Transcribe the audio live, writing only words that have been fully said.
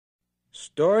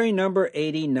Story number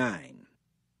 89.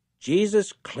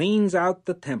 Jesus cleans out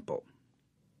the temple.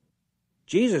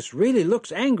 Jesus really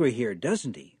looks angry here,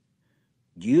 doesn't he?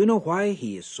 Do you know why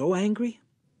he is so angry?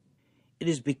 It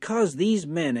is because these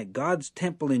men at God's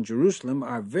temple in Jerusalem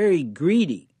are very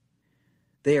greedy.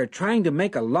 They are trying to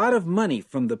make a lot of money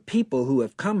from the people who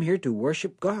have come here to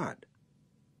worship God.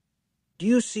 Do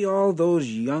you see all those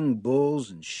young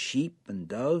bulls and sheep and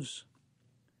doves?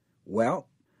 Well,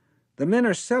 the men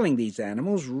are selling these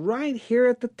animals right here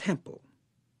at the temple.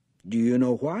 Do you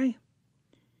know why?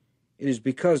 It is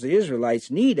because the Israelites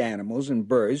need animals and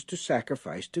birds to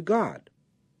sacrifice to God.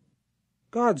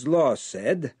 God's law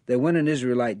said that when an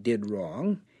Israelite did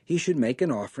wrong, he should make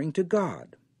an offering to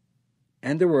God.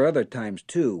 And there were other times,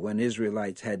 too, when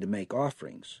Israelites had to make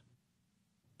offerings.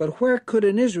 But where could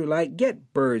an Israelite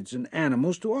get birds and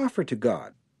animals to offer to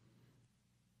God?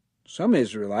 Some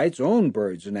Israelites owned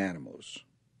birds and animals,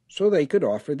 so they could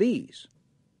offer these.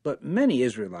 But many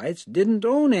Israelites didn't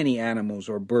own any animals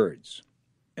or birds,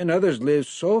 and others lived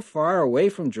so far away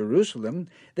from Jerusalem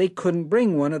they couldn't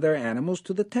bring one of their animals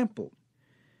to the temple.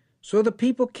 So the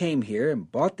people came here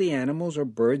and bought the animals or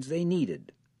birds they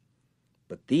needed.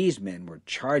 But these men were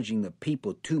charging the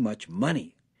people too much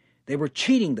money. They were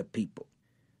cheating the people.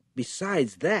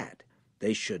 Besides that,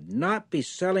 they should not be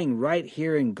selling right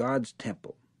here in God's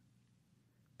temple.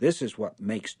 This is what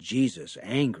makes Jesus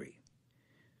angry.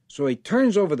 So he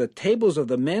turns over the tables of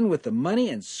the men with the money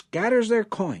and scatters their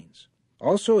coins.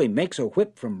 Also, he makes a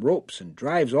whip from ropes and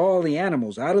drives all the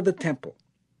animals out of the temple.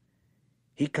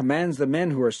 He commands the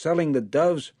men who are selling the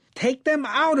doves, "Take them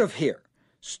out of here!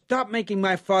 Stop making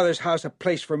my Father's house a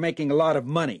place for making a lot of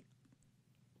money."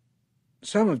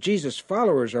 Some of Jesus'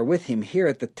 followers are with him here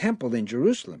at the temple in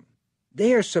Jerusalem.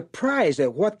 They are surprised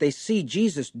at what they see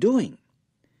Jesus doing.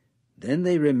 Then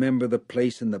they remember the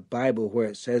place in the Bible where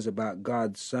it says about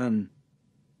God's Son,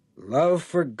 "Love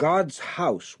for God's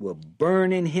house will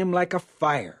burn in him like a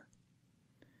fire."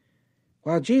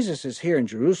 While Jesus is here in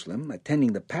Jerusalem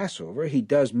attending the Passover, he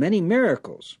does many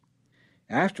miracles.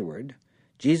 Afterward,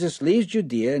 Jesus leaves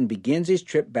Judea and begins his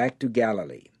trip back to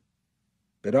Galilee.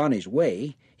 But on his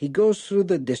way, he goes through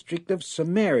the district of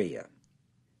Samaria.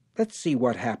 Let's see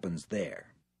what happens there.